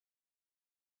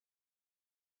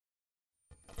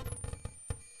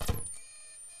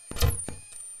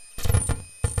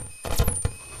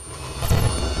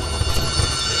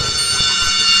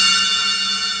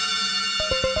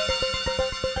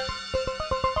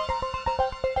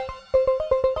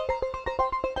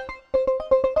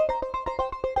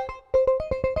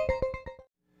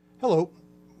Hello,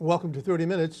 welcome to 30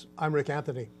 Minutes. I'm Rick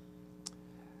Anthony.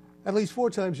 At least 4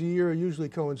 times a year, usually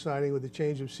coinciding with the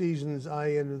change of seasons,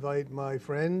 I invite my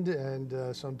friend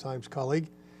and sometimes colleague,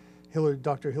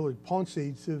 Dr. Hillard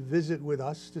Pouncy, to visit with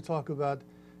us to talk about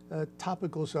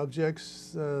topical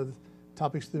subjects,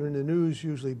 topics that are in the news,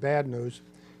 usually bad news.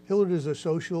 Hillard is a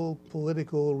social,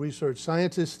 political research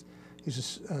scientist.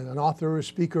 He's an author, a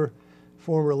speaker,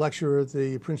 former lecturer at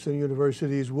the Princeton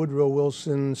University's Woodrow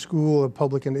Wilson School of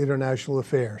Public and International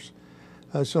Affairs.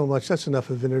 That's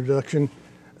enough of an introduction.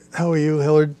 How are you,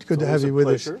 Hillard? Good to have you with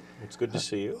us. It's good to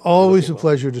see you. Always a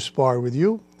pleasure to spar with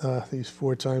you. These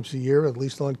 4 times a year, at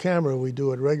least on camera. We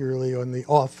do it regularly on the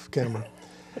off camera.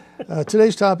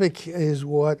 Today's topic is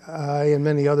what I and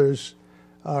many others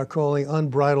are calling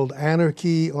unbridled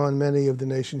anarchy on many of the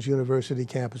nation's university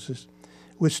campuses,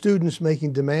 with students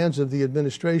making demands of the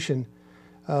administration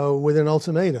with an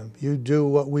ultimatum. You do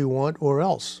what we want or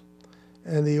else.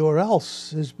 And the or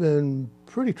else has been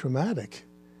pretty traumatic,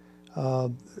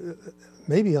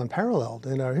 maybe unparalleled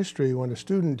in our history, when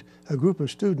a group of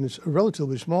students, a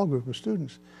relatively small group of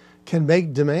students, can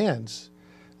make demands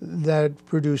that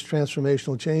produce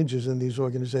transformational changes in these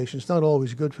organizations. Not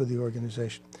always good for the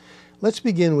organization. Let's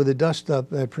begin with a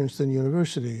dust-up at Princeton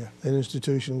University, an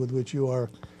institution with which you are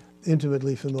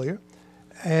intimately familiar,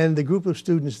 and the group of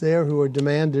students there who are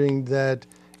demanding that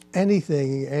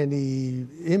anything, any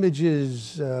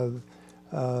images,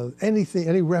 anything,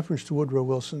 any reference to Woodrow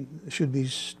Wilson should be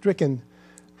stricken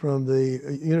from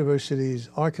the university's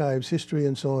archives, history,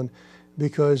 and so on,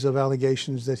 because of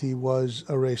allegations that he was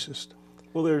a racist.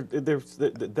 Well,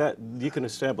 that you can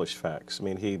establish facts. I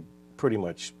mean, he pretty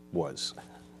much was.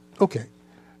 Okay,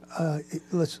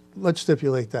 let's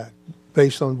stipulate that.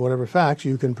 Based on whatever facts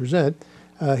you can present,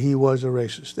 he was a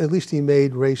racist. At least he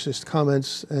made racist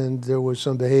comments, and there was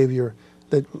some behavior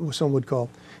that some would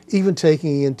call, even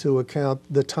taking into account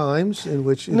the times in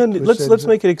which it was said. Let's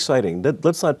make it exciting.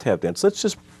 Let's not tap dance.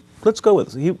 Let's go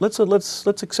with it. Let's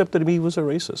accept that he was a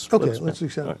racist. Okay, let's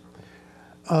accept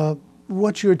it.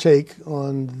 What's your take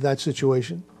on that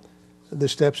situation? The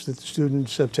steps that the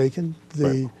students have taken,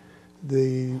 the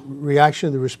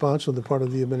reaction, the response on the part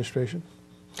of the administration?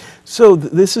 So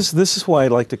this is why I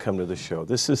like to come to the show.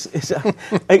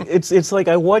 It's like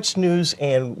I watch news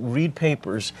and read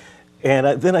papers,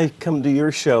 and then I come to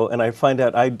your show and I find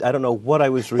out I don't know what I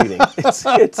was reading.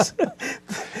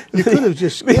 You could have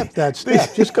just skipped that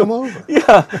step. Just come over.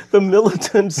 Yeah, the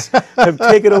militants have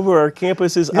taken over our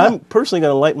campuses. Yeah. I'm personally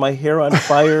going to light my hair on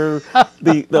fire.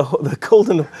 The cold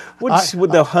and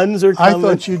the Huns are coming. I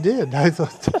thought you did. I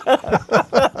thought.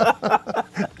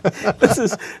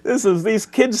 This is these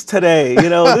kids today. You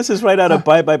know, this is right out of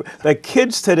Bible. The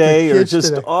kids today are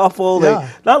just awful. Yeah.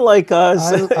 Not like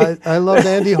us. I loved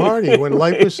Andy Hardy when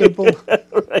life was simple.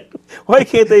 Right. Why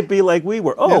can't they be like we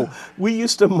were? Oh, yeah. We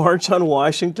used to march on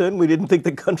Washington. We didn't think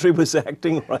the country was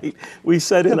acting right. We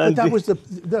said it on. But that was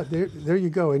there you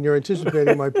go, and you're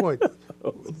anticipating my point.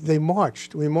 They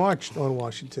marched. We marched on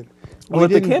Washington. Well,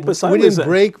 at the campus we didn't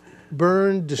break,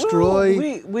 burn,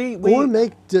 destroy, well, or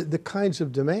make the kinds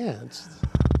of demands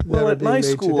that are being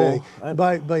made today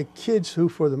by kids who,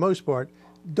 for the most part,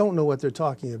 don't know what they're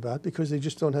talking about because they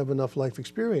just don't have enough life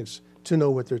experience to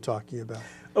know what they're talking about.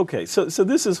 Okay, so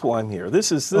this is why I'm here.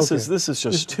 This is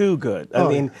just too good. I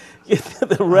mean,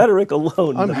 the rhetoric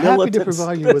alone. I'm happy to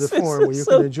provide you with a forum where you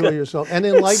can enjoy yourself and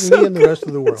enlighten me and the rest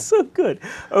of the world. It's so good.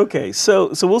 Okay,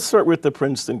 so we'll start with the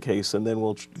Princeton case, and then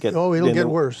we'll get. Oh, it'll get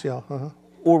worse, yeah.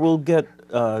 Or we'll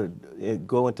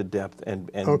go into depth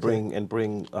and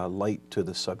bring light to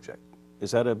the subject.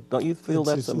 Is that don't you feel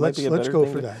might be a better thing? Let's go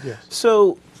for that. Yes.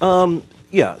 So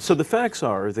so the facts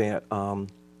are that.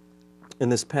 In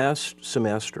this past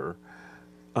semester,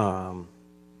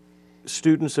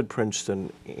 students at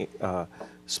Princeton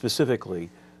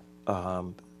specifically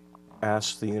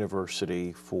asked the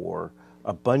university for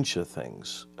a bunch of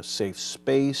things: a safe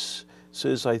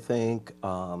spaces, I think,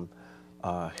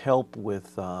 help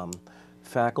with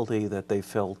faculty that they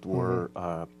felt were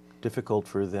difficult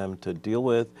for them to deal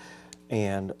with,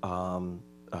 and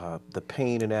the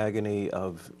pain and agony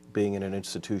of being in an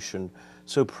institution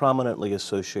so prominently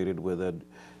associated with a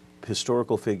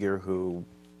historical figure who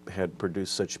had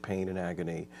produced such pain and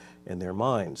agony in their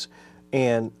minds.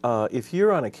 And if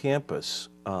you're on a campus,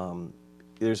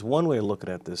 there's one way of looking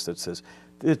at this that says,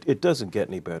 it doesn't get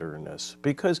any better than this.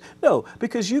 Because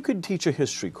you could teach a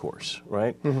history course,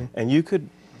 right? And you could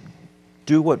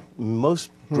do what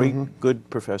most great, good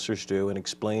professors do and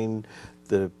explain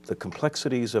the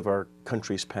complexities of our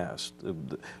country's past,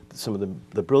 some of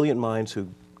the brilliant minds who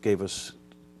gave us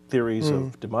theories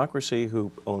of democracy,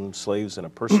 who owned slaves in a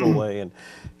personal way and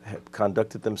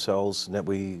conducted themselves, and that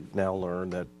we now learn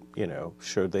that, you know,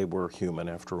 showed they were human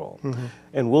after all.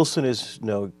 And Wilson is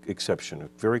no exception, a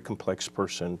very complex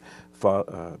person,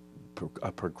 a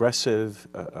progressive,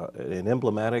 an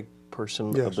emblematic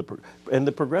person. Yes. And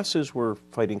the progressives were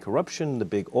fighting corruption, the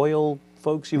big oil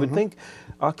folks. You would think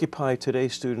Occupy Today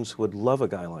students would love a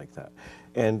guy like that.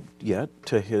 And yet,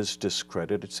 to his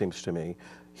discredit, it seems to me,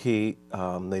 he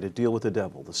made a deal with the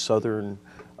devil, the Southern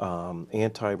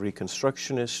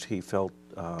anti-Reconstructionist. He felt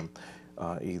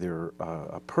either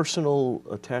a personal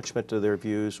attachment to their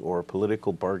views or a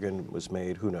political bargain was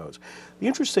made, who knows. The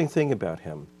interesting thing about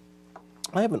him,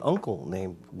 I have an uncle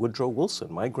named Woodrow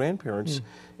Wilson. My grandparents,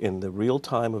 in the real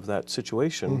time of that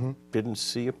situation, didn't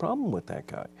see a problem with that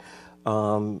guy.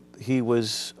 He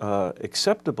was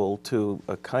acceptable to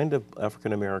a kind of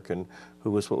African American who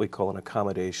was what we call an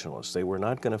accommodationalist. They were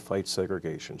not going to fight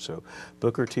segregation. So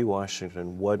Booker T.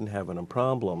 Washington wasn't having a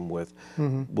problem with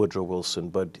Woodrow Wilson,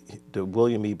 but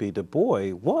William E.B. Du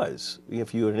Bois was.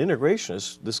 If you were an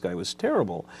integrationist, this guy was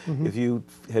terrible. If you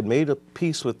had made a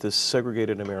peace with this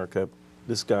segregated America,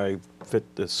 this guy fit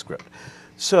the script.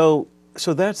 So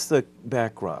that's the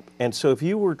backdrop. And so if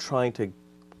you were trying to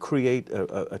create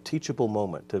a teachable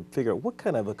moment to figure out what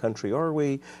kind of a country are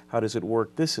we, how does it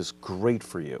work, this is great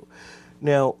for you.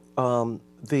 Now, current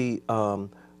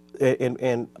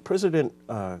President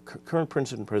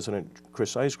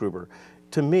Chris Eisgruber,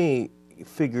 to me,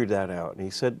 figured that out. And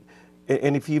he said,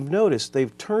 and if you've noticed,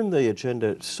 they've turned the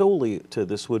agenda solely to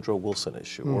this Woodrow Wilson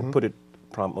issue, or put it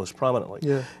most prominently.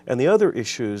 Yeah. And the other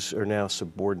issues are now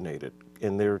subordinated,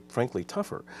 and they're frankly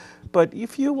tougher. But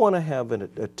if you want to have an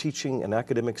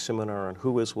academic seminar on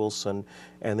who is Wilson,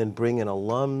 and then bring in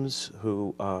alums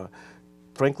who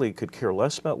frankly could care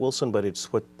less about Wilson, but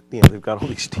it's what, you know, they've got all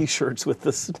these T-shirts with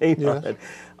this name on it.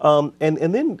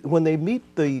 And then when they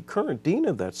meet the current dean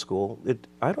of that school,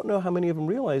 I don't know how many of them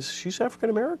realize she's African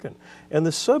American. And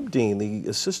the sub-dean, the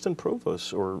assistant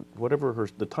provost, or whatever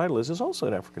the title is also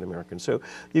an African American. So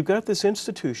you've got this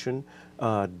institution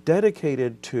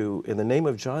dedicated to, in the name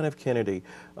of John F. Kennedy,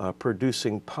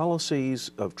 producing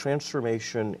policies of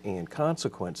transformation and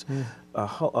consequence. A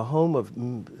home of,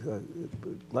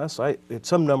 it's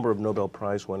some number of Nobel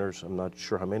Prize winners, I'm not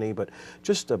sure how many, but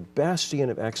just a bastion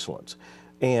of excellence.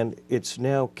 And it's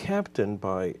now captained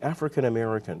by African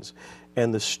Americans.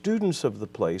 And the students of the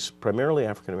place, primarily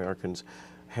African Americans,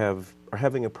 are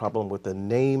having a problem with the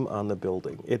name on the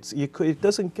building. It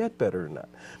doesn't get better than that.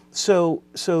 So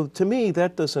to me,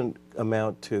 that doesn't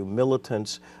amount to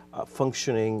militants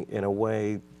functioning in a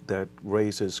way that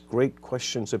raises great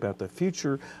questions about the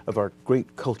future of our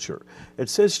great culture. It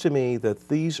says to me that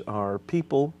these are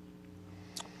people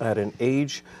at an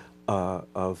age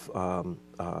of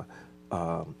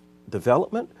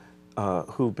development,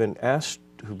 who've been asked,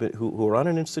 who are on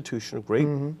an institution of great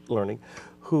learning,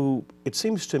 who, it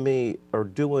seems to me, are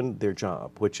doing their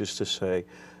job, which is to say,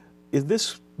 is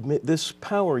this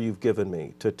power you've given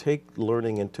me to take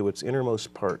learning into its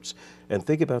innermost parts and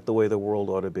think about the way the world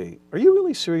ought to be, are you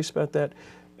really serious about that?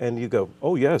 And you go,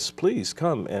 oh yes, please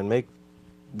come and make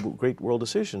great world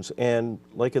decisions. And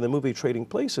like in the movie Trading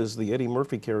Places, the Eddie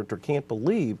Murphy character can't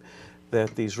believe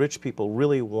that these rich people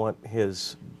really want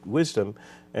his wisdom,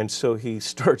 and so he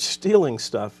starts stealing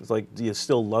stuff. It's like, do you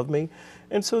still love me?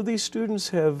 And so these students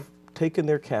have taken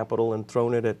their capital and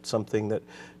thrown it at something that,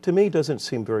 to me, doesn't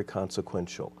seem very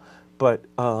consequential. But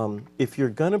if you're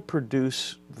going to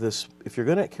produce this, if you're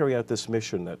going to carry out this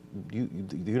mission that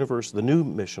the new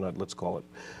mission, let's call it,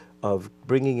 of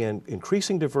bringing in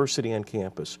increasing diversity on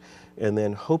campus, and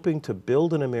then hoping to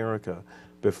build an America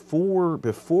before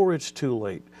it's too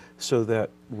late, so that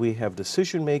we have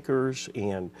decision makers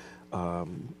and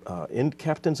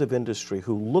captains of industry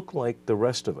who look like the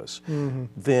rest of us,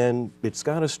 then it's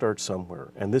got to start somewhere.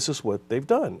 And this is what they've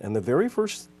done. And the very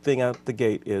first thing out the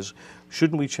gate is,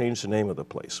 shouldn't we change the name of the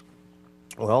place?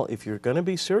 Well, if you're going to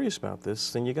be serious about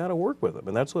this, then you got to work with them.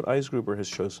 And that's what Eisgruber has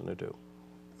chosen to do.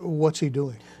 What's he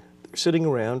doing? They're sitting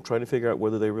around trying to figure out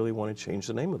whether they really want to change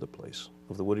the name of the place,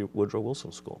 of the Woodrow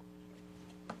Wilson School.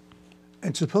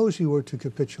 And suppose he were to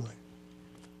capitulate.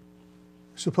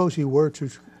 Suppose he were to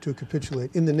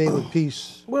capitulate in the name of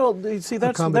peace. Well, see,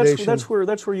 that's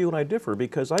where you and I differ,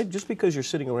 because just because you're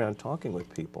sitting around talking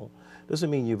with people doesn't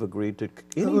mean you've agreed to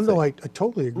anything. No, I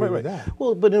totally agree with that.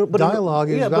 Well, but dialogue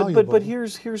is valuable. But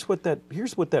here's what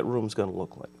that room's going to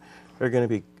look like. There are going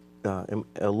to be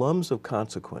alums of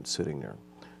consequence sitting there.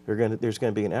 There's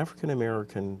going to be an African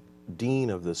American dean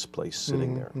of this place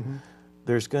sitting there.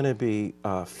 There's going to be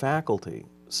faculty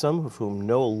some of whom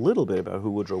know a little bit about who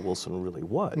Woodrow Wilson really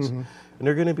was. And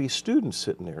there are going to be students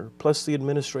sitting there, plus the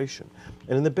administration.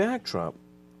 And in the backdrop,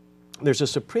 there's a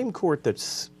Supreme Court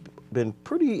that's been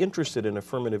pretty interested in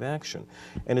affirmative action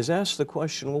and has asked the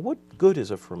question, well, what good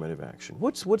is affirmative action?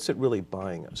 What's it really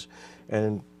buying us?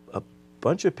 And a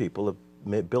bunch of people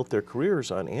have built their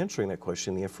careers on answering that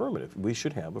question in the affirmative. We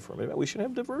should have affirmative, we should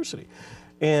have diversity.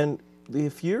 And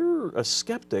if you're a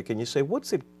skeptic and you say,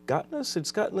 what's it gotten us?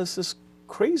 It's gotten us this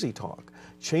crazy talk,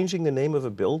 changing the name of a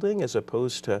building as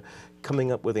opposed to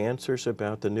coming up with answers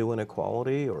about the new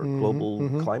inequality or global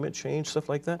climate change, stuff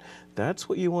like that. That's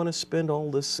what you want to spend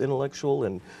all this intellectual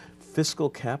and fiscal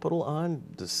capital on,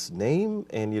 this name,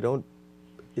 and you don't,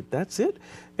 that's it?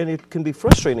 And it can be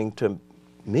frustrating to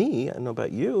me, I don't know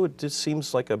about you, it just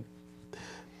seems like a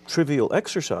trivial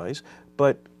exercise,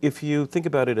 but if you think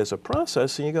about it as a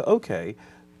process and you go, okay,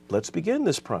 let's begin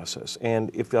this process.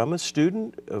 And if I'm a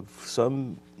student of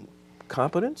some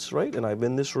competence, right, and I'm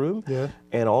in this room,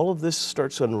 and all of this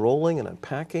starts unrolling and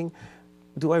unpacking,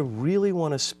 do I really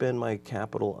want to spend my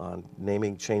capital on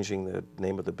changing the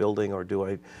name of the building, or do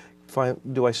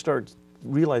I start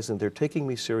realizing they're taking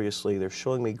me seriously, they're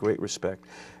showing me great respect,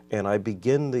 and I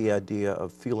begin the idea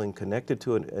of feeling connected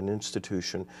to an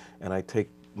institution, and I take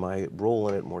my role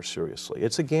in it more seriously.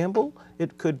 It's a gamble,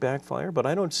 it could backfire, but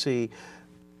I don't see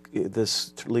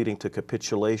this leading to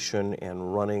capitulation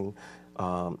and running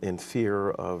in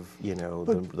fear of,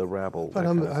 the rabble. But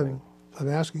I'm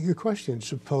asking you a question.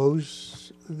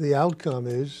 Suppose the outcome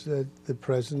is that the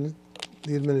president,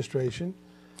 the administration,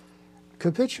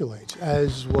 capitulates,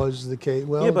 as was the case.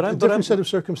 Well, yeah, but a different set of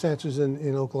circumstances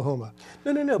in Oklahoma.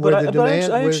 No. But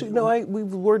I actually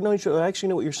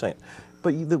know what you're saying.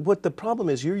 But what the problem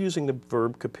is, you're using the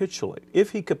verb capitulate.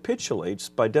 If he capitulates,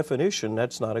 by definition,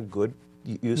 that's not a good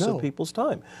use of people's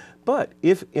time. But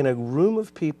if in a room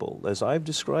of people, as I've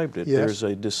described it, there's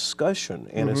a discussion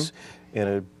and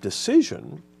a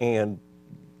decision, and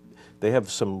they have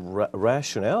some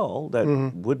rationale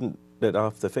that that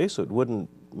off the face of it wouldn't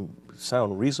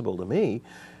sound reasonable to me,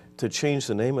 to change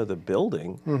the name of the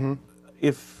building,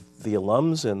 if the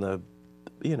alums and the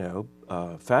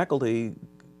faculty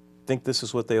think this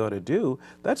is what they ought to do,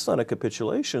 that's not a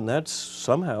capitulation. That's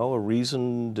somehow a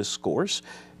reasoned discourse.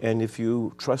 And if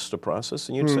you trust the process,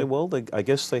 and you'd say, well, I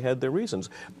guess they had their reasons.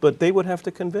 But they would have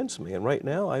to convince me. And right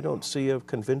now, I don't see a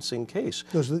convincing case.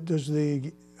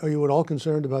 Are you at all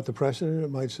concerned about the precedent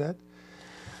it might set?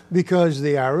 Because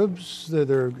the Arabs,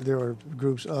 there are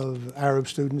groups of Arab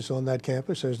students on that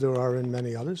campus, as there are in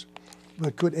many others.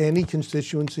 But could any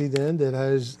constituency then that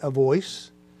has a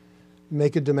voice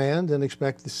make a demand and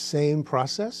expect the same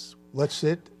process? Let's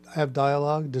sit, have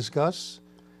dialogue, discuss,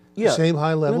 the same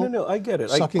high level. No, I get it.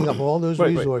 Sucking up all those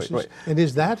resources. Right. And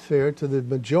is that fair to the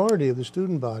majority of the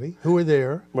student body who are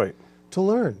there to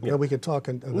learn? Yeah. We could talk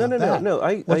about that. No.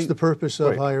 What's the purpose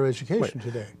of higher education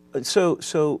today?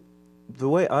 So the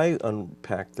way I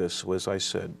unpacked this was, I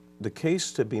said, the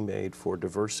case to be made for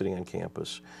diversity on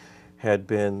campus had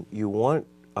been, you want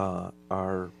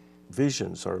our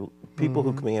visions, our people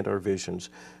who command our visions,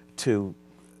 to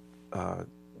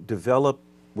develop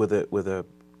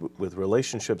with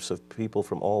relationships of people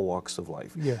from all walks of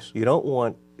life. Yes. You don't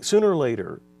want, sooner or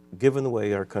later, given the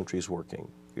way our country's working,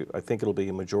 I think it'll be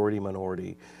a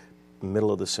majority-minority,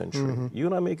 middle of the century. You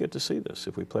and I may get to see this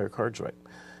if we play our cards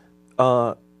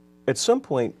right. At some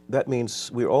point, that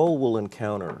means we all will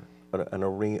encounter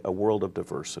a world of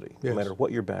diversity, no matter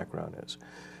what your background is.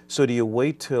 So do you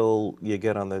wait till you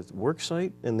get on the work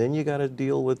site and then you got to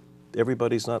deal with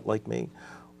everybody's not like me?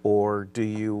 Or do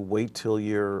you wait till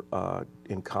you're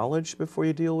in college before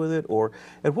you deal with it? Or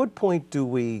at what point do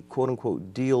we, quote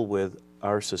unquote, deal with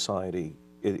our society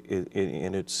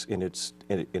in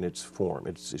its form,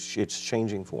 its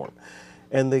changing form?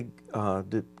 And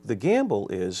the gamble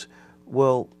is,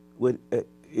 well,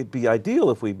 it'd be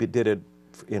ideal if we did it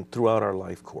throughout our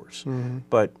life course,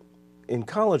 but in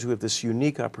college we have this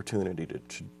unique opportunity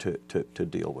to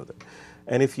deal with it.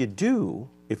 And if you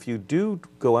do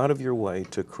go out of your way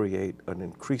to create an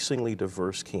increasingly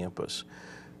diverse campus,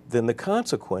 then the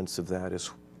consequence of that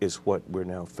is what we're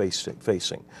now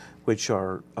facing, which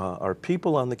are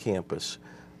people on the campus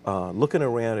looking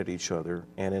around at each other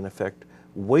and, in effect,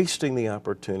 wasting the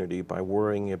opportunity by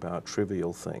worrying about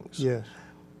trivial things. Yes.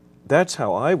 That's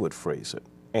how I would phrase it.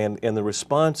 And the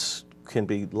response can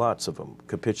be lots of them.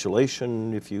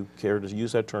 Capitulation, if you care to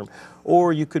use that term,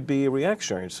 or you could be a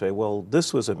reactionary and say, well,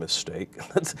 this was a mistake.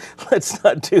 Let's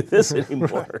not do this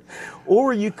anymore.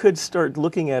 Or you could start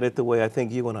looking at it the way I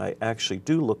think you and I actually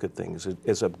do look at things,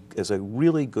 as a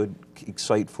really good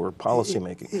site for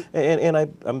policymaking. And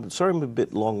I'm sorry I'm a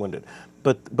bit long-winded,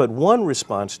 But one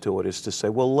response to it is to say,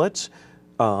 well, let's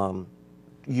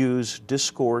use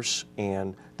discourse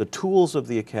and the tools of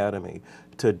the academy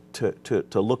to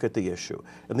look at the issue.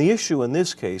 And the issue in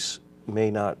this case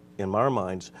may not, in our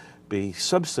minds, be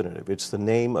substantive. It's the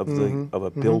name of of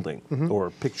a building or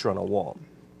a picture on a wall.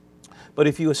 But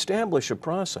if you establish a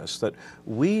process that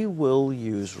we will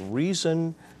use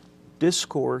reason,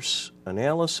 discourse,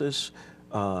 analysis,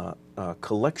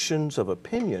 collections of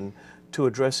opinion to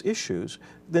address issues,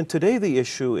 then today the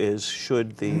issue is,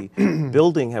 should the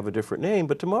building have a different name?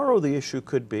 But tomorrow the issue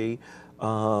could be,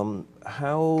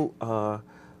 how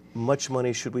much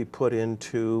money should we put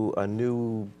into a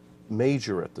new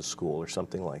major at the school or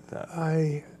something like that?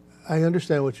 I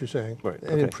understand what you're saying. Right,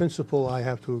 And in okay. principle, I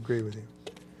have to agree with you.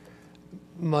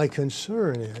 My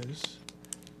concern is,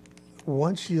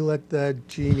 once you let that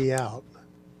genie out,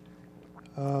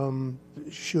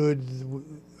 should,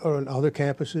 on other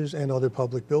campuses and other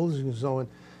public buildings and so on,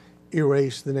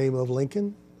 erase the name of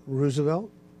Lincoln,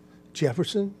 Roosevelt,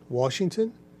 Jefferson,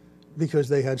 Washington, because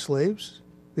they had slaves?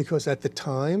 Because at the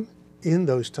time, in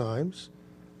those times,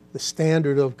 the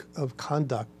standard of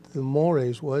conduct, the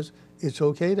mores was, it's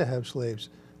okay to have slaves.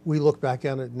 We look back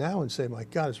on it now and say, my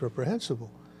God, it's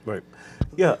reprehensible. Right.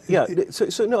 Yeah. Yeah.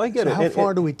 So no, I get So it. how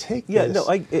far do we take Yeah. this?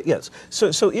 No. Yes.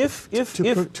 So if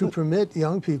To permit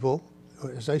young people,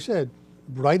 as I said,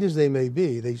 bright as they may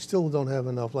be, they still don't have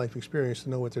enough life experience to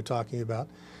know what they're talking about,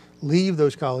 leave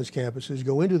those college campuses,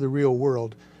 go into the real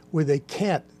world where they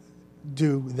can't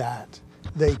do that.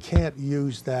 They can't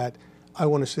use that, I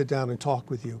want to sit down and talk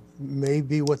with you.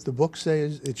 Maybe what the book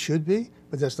says it should be,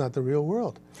 but that's not the real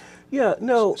world. Yeah.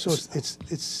 No. So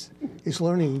it's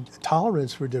learning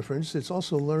tolerance for difference. It's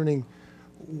also learning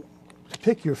to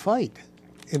pick your fight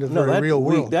in a very real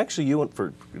world. Actually, you went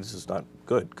for, this is not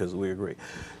good because we agree.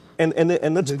 And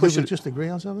let's Did push we it. just agree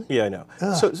on something? Yeah, I know.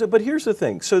 But here's the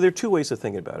thing. So there are two ways of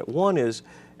thinking about it. One is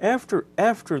after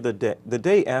the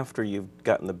day after you've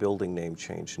gotten the building name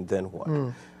changed, and then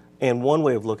what? And one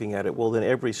way of looking at it, well, then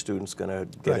every student's going to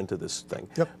get into this thing.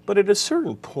 Yep. But at a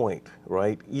certain point,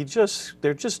 right, there's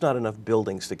just not enough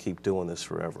buildings to keep doing this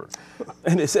forever.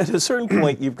 And it's at a certain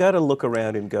point, you've got to look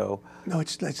around and go, No,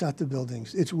 it's not the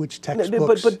buildings. It's which no,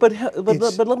 textbooks.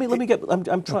 but let me get.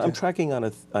 I'm tracking on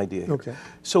an idea here. Okay.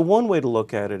 So one way to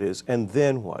look at it is, and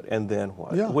then what? And then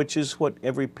what? Yeah. Which is what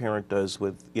every parent does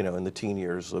with, in the teen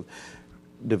years of,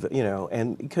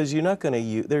 and because you're not going to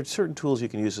use. There are certain tools you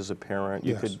can use as a parent.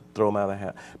 You Yes. could throw them out of the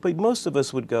hat. But most of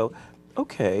us would go,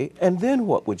 okay, and then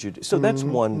what would you do? So that's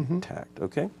one tact,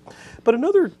 okay? But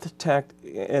another tact,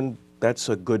 and that's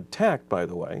a good tact, by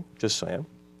the way, just saying.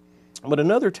 But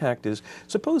another tact is,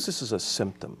 suppose this is a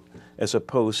symptom as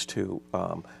opposed to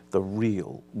the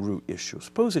real root issue.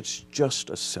 Suppose it's just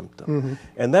a symptom.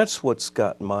 And that's what's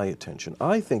got my attention.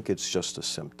 I think it's just a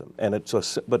symptom. And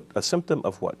but a symptom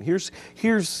of what? Here's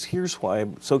why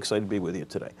I'm so excited to be with you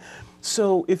today.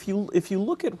 So if you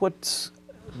look at what's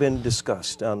been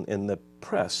discussed in the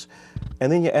press,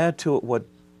 and then you add to it what,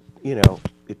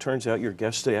 it turns out your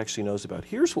guest today actually knows about.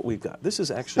 Here's what we've got. This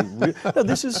is actually, no,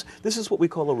 this is what we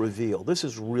call a reveal. This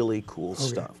is really cool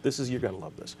stuff. You're going to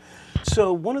love this.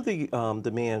 So one of the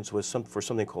demands was for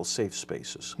something called safe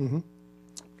spaces.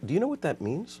 Do you know what that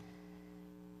means?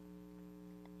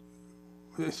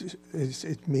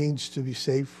 It means to be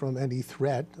safe from any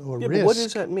threat or Yeah, risk. but what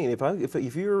does that mean?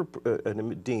 If you're a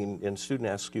dean and a student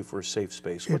asks you for a safe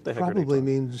space, what the heck are they probably talking?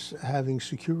 means having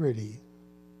security.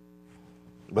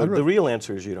 But the real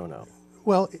answer is you don't know.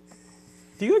 Well,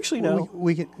 Do you actually know?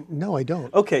 we can. No, I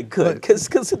don't. Okay, good. Because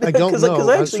I don't know.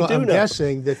 I actually do I'm know.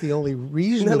 guessing that the only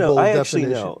reasonable No, I actually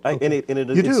definition. know. Okay.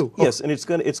 You do? Yes, and it's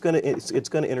going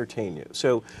to entertain you.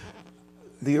 So,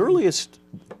 the earliest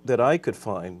that I could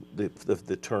find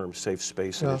the term safe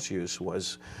space in its use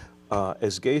was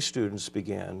as gay students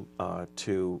began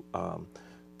to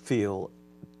feel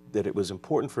that it was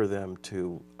important for them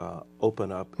to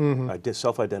open up,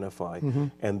 self-identify,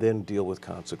 and then deal with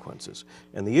consequences.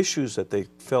 And the issues that they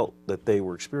felt that they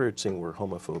were experiencing were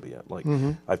homophobia. Like,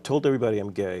 I've told everybody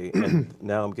I'm gay, and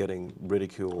now I'm getting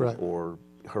ridiculed or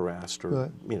harassed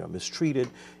or mistreated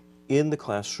in the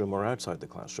classroom or outside the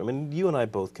classroom. And you and I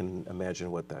both can imagine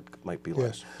what that might be like.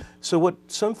 Yes. So what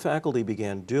some faculty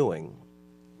began doing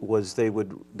was there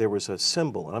was a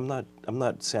symbol, and I'm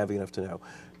not savvy enough to know,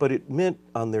 but it meant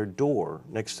on their door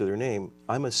next to their name,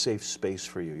 I'm a safe space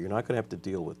for you. You're not going to have to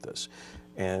deal with this,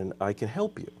 and I can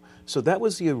help you. So that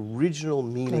was the original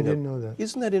meaning. I didn't know that.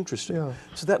 Isn't that interesting? Yeah.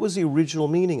 So that was the original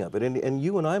meaning of it, and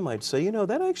you and I might say,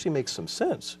 that actually makes some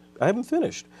sense. I haven't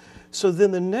finished. So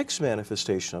then the next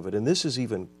manifestation of it, and this is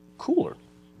even cooler.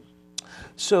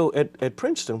 So at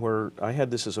Princeton, where I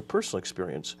had this as a personal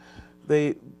experience,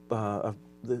 they,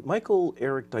 Michael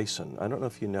Eric Dyson, I don't know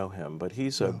if you know him, but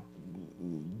he's No.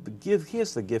 he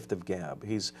has the gift of gab.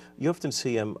 You often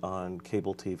see him on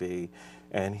cable TV,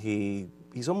 and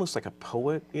he's almost like a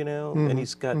poet, you know, and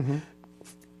he's got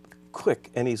quick,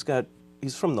 and he's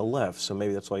from the left, so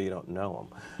maybe that's why you don't know him.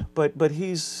 But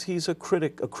he's a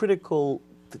critical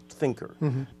thinker,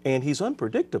 and he's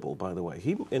unpredictable, by the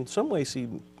way. In some ways, he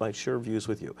might share views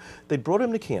with you. They brought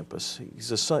him to campus.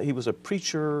 He was a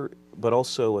preacher, but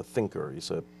also a thinker. He's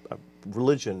a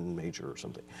religion major or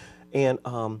something,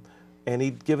 and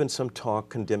he'd given some talk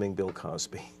condemning Bill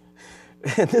Cosby.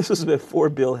 And this was before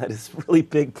Bill had his really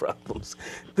big problems.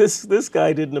 This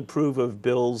guy didn't approve of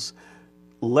Bill's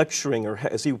lecturing, or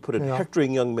as he would put it,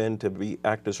 hectoring young men to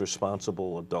act as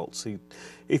responsible adults. He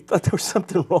thought there was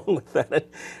something wrong with that,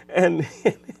 and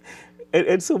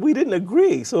so we didn't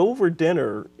agree. So over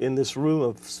dinner in this room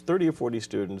of 30 or 40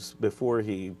 students, before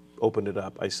he opened it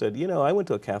up, I said, you know, I went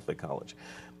to a Catholic college,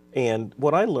 and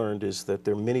what I learned is that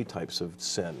there are many types of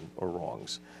sin or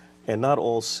wrongs, and not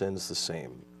all sin's the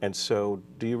same. And so,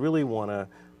 do you really want to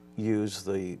use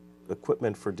the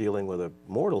equipment for dealing with a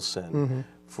mortal sin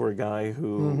for a guy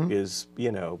who is,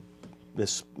 you know,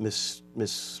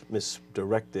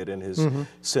 misdirected in his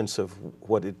sense of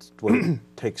what it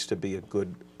takes to be a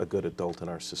good adult in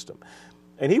our system?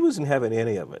 And he wasn't having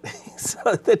any of it,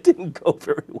 so that didn't go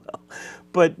very well.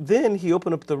 But then he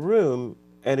opened up the room,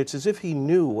 and it's as if he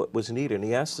knew what was needed. And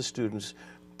he asked the students,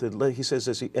 he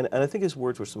says, and I think his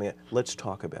words were something like, let's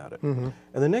talk about it. And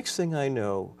the next thing I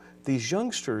know, these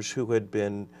youngsters who had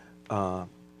been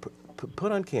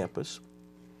put on campus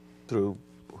through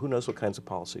who knows what kinds of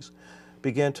policies,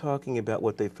 began talking about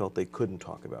what they felt they couldn't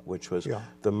talk about, which was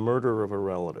the murder of a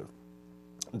relative,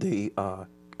 the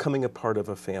coming apart of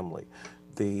a family,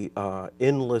 the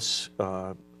endless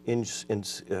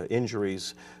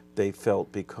injuries they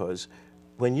felt because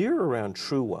when you're around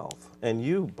true wealth, and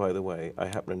you, by the way, I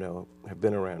happen to know, have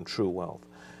been around true wealth,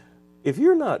 if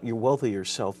you're not wealthy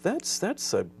yourself,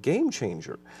 that's a game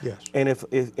changer. Yes. And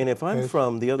if I'm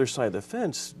from the other side of the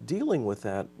fence, dealing with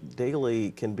that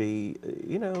daily can be,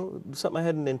 you know, something I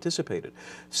hadn't anticipated.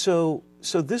 So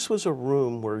this was a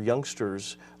room where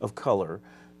youngsters of color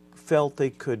felt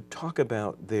they could talk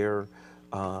about their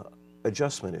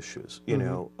adjustment issues. You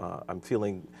know, I'm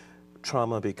feeling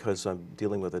trauma because I'm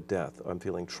dealing with a death. I'm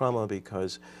feeling trauma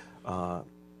because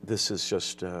this is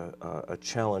just a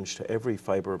challenge to every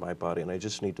fiber of my body, and I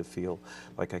just need to feel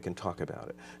like I can talk about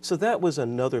it. So that was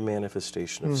another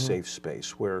manifestation of safe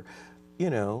space where,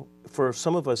 you know, for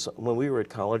some of us, when we were at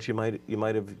college, you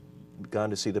might have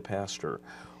gone to see the pastor,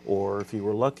 or if you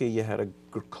were lucky, you had a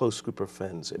close group of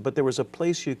friends. But there was a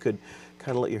place you could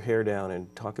kind of let your hair down and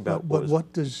talk about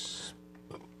what does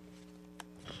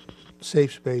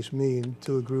safe space mean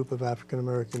to a group of African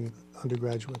American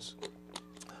undergraduates?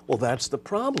 Well, that's the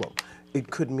problem.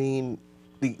 It could mean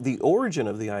the origin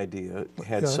of the idea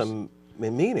had some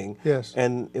meaning,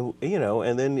 and you know,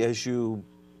 and then as you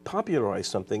popularize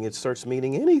something, it starts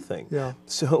meaning anything.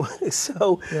 So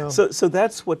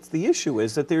that's what the issue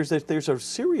is. That there's a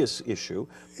serious issue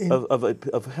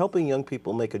of helping young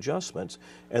people make adjustments,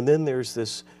 and then there's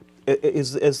this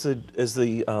as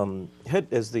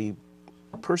the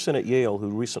person at Yale who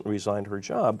recently resigned her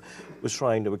job was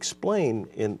trying to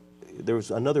explain. There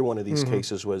was another one of these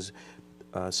cases was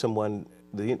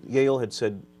Yale had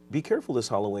said, be careful this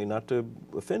Halloween not to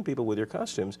offend people with your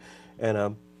costumes, and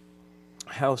a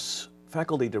house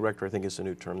faculty director, I think is the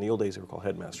new term, in the old days they were called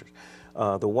headmasters,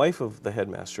 the wife of the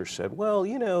headmaster said, well,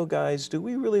 you know, guys, do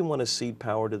we really want to cede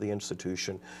power to the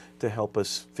institution to help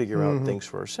us figure out things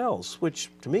for ourselves, which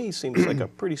to me seems like a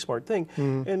pretty smart thing.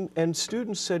 And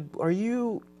students said, are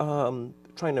you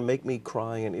trying to make me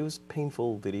cry? And it was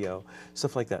painful video,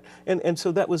 stuff like that. And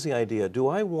so that was the idea. Do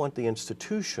I want the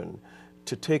institution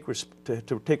to take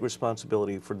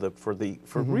responsibility for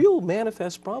real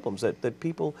manifest problems that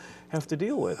people have to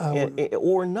deal with,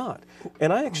 or not?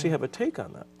 And I actually have a take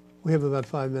on that. We have about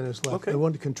 5 minutes left. Okay. I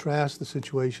want to contrast the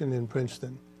situation in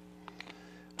Princeton,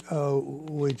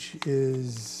 which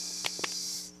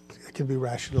can be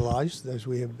rationalized, as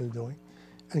we have been doing,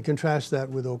 and contrast that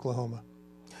with Oklahoma.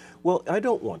 Well, I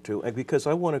don't want to, because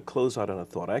I want to close out on a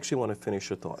thought. I actually want to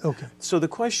finish a thought. Okay. So the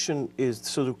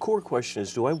core question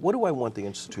is, what do I want the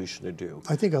institution to do?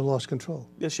 I think I've lost control.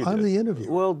 Yes, you I'm did. the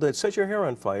interviewer. Well, set your hair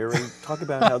on fire and talk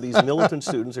about how these militant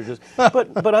students are just.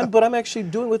 But I'm actually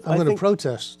doing what I'm going to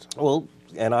protest. Well,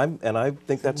 and I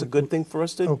think that's a good thing for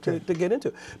us to get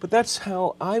into. But that's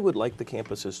how I would like the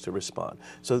campuses to respond.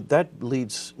 So that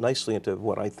leads nicely into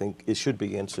what I think it should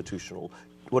be institutional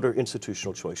what are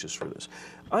institutional choices for this?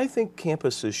 I think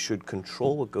campuses should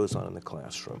control what goes on in the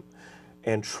classroom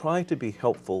and try to be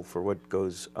helpful for what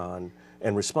goes on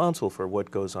and responsible for what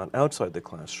goes on outside the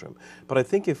classroom. But I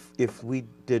think if we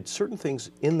did certain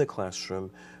things in the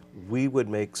classroom, we would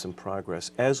make some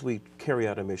progress as we carry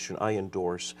out a mission I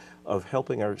endorse of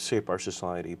helping shape our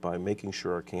society by making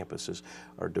sure our campuses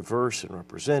are diverse and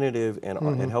representative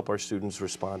and help our students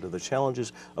respond to the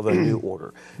challenges of a new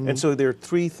order. And so there are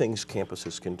three things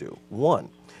campuses can do. One,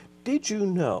 did you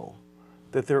know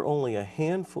that there are only a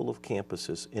handful of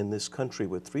campuses in this country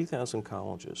with 3,000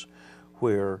 colleges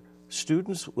where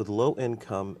students with low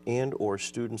income and or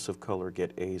students of color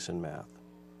get A's in math?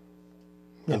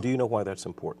 No. And do you know why that's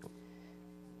important?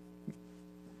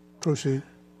 Proceed.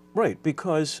 Right,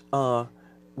 because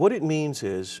what it means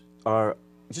is,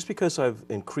 just because I've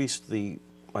increased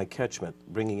my catchment,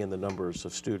 bringing in the numbers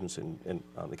of students on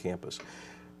the campus,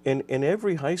 in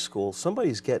every high school,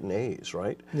 somebody's getting A's,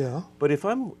 right? Yeah. But if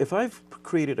I've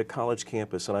created a college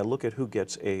campus and I look at who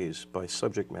gets A's by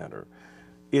subject matter,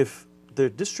 if the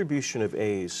distribution of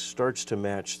A's starts to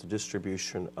match the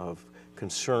distribution of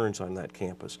concerns on that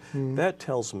campus, that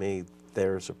tells me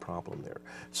there's a problem there.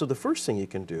 So the first thing you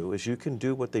can do is you can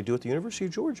do what they do at the University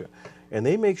of Georgia, and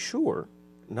they make sure,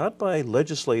 not by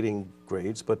legislating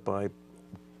grades, but by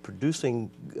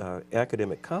producing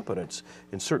academic competence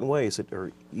in certain ways that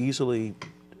are easily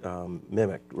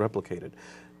mimicked, replicated,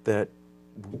 and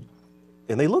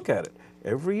they look at it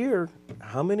every year.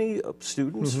 How many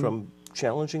students from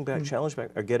challenge back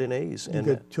are getting A's? You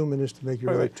get 2 minutes to make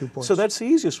your right 2 points. So that's the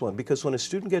easiest one, because when a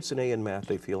student gets an A in math,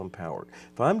 they feel empowered.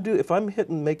 If I'm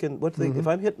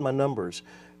hitting my numbers,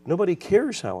 nobody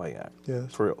cares how I act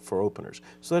for openers.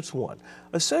 So that's one.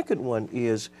 A second one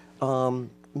is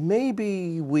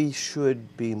maybe we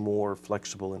should be more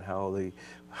flexible in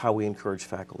how we encourage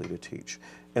faculty to teach.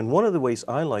 And one of the ways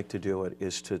I like to do it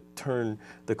is to turn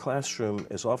the classroom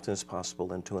as often as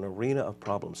possible into an arena of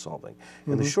problem solving.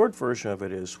 And the short version of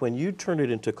it is, when you turn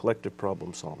it into collective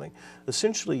problem solving,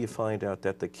 essentially you find out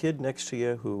that the kid next to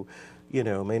you who,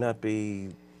 may not be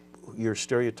your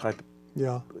stereotype,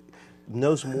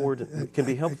 knows more, can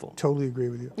be helpful. I totally agree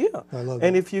with you. Yeah. I love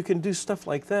and that. if you can do stuff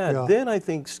like that, then I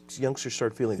think youngsters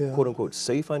start feeling quote unquote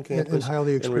safe on campus and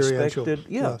highly experiential.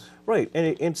 Respected. Yeah, right.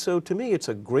 And so to me, it's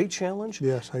a great challenge.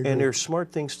 Yes, I agree. And there's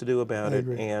smart things to do about it.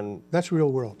 And that's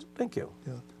real world. Thank you.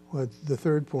 Yeah. Well, the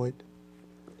third point.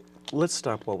 Let's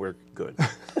stop while we're good.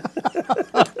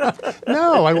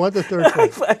 No, I want the third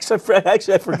point.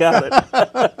 Actually, I forgot it.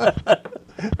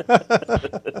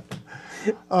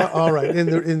 All right.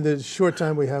 In the short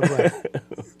time we have left,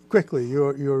 quickly,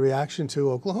 your reaction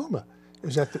to Oklahoma.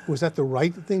 Was that the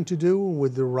right thing to do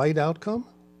with the right outcome?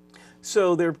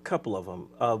 So there are a couple of them.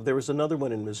 There was another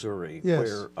one in Missouri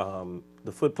where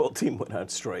the football team went on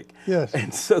strike. Yes.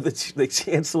 And so the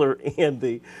chancellor and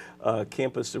the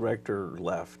campus director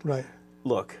left. Right.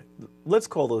 Look, let's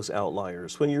call those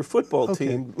outliers. When your football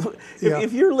team,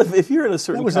 if you're in a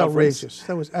certain that was conference, outrageous.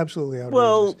 That was absolutely outrageous.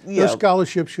 Well, those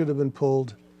scholarships should have been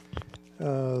pulled.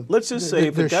 Let's just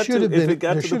say there should have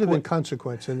been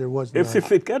consequence, and there was not.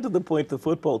 If it got to the point the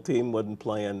football team wasn't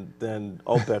playing, then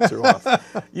all bets are off.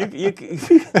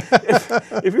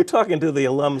 If you're talking to the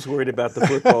alums worried about the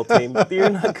football team,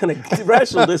 you're not going to.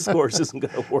 Rational discourse isn't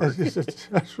going to work.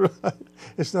 That's right.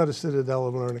 It's not a citadel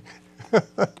of learning.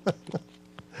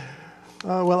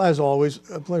 Well, as always,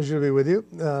 a pleasure to be with you.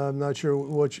 I'm not sure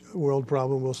which world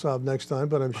problem we'll solve next time,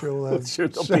 but I'm sure we'll have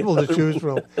several to choose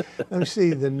from. Let me see,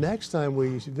 the next time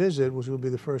we visit, which will be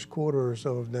the first quarter or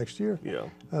so of next year,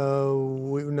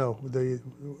 we'll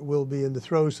be in the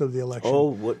throes of the election.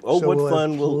 What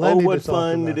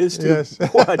fun it is to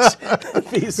watch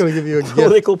these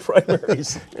political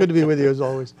primaries. Good to be with you, as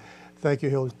always. Thank you,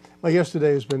 Hillard. My guest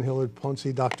today has been Hillard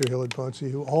Pouncy, Dr. Hillard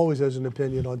Pouncy, who always has an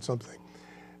opinion on something.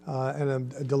 And I'm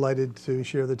delighted to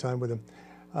share the time with him.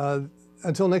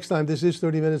 Until next time, this is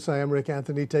 30 Minutes. I am Rick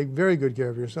Anthony. Take very good care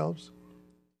of yourselves.